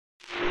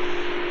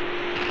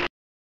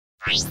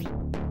Where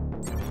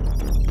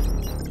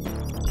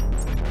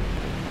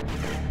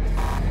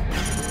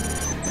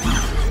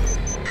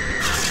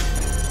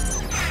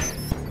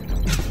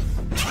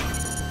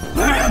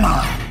am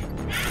I?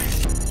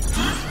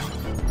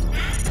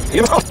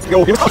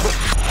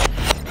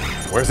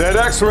 Where's that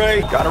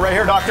X-ray? Got it right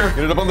here, Doctor. Get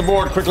it up on the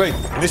board, quickly.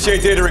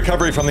 Initiate data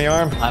recovery from the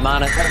arm. I'm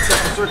on it. Got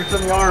several circuits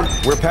in the arm.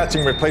 We're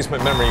patching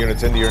replacement memory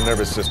units into your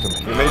nervous system.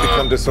 You may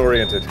become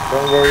disoriented.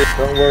 Don't worry,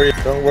 don't worry,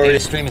 don't worry. Data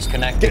stream is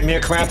connected. Getting me a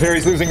clamp here.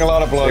 He's losing a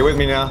lot of blood. Stay with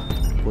me now.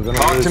 We're gonna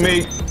Talk to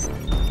me. Jack,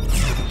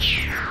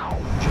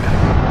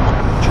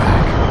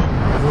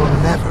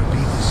 you'll never be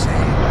the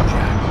same,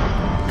 Jack.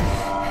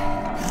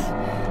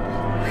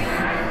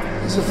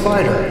 He's a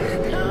fighter.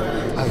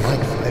 I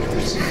like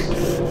fighters.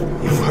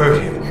 You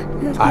hurt him.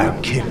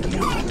 I'll kill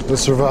you. He'll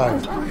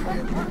survive.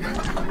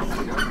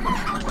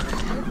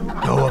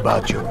 Go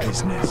about your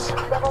business.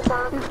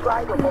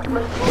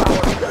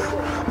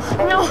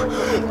 No!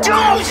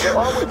 Don't!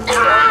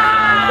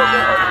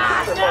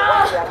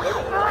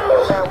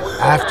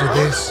 After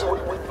this,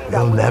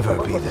 you'll never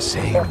be the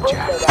same,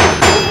 Jack.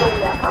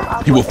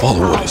 You will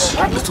follow orders,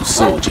 little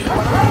soldier.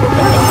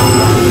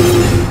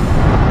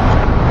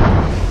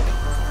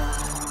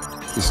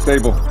 He's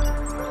stable.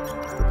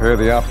 Prepare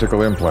the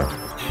optical implant.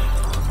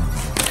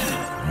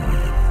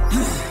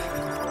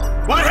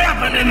 What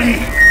happened to me?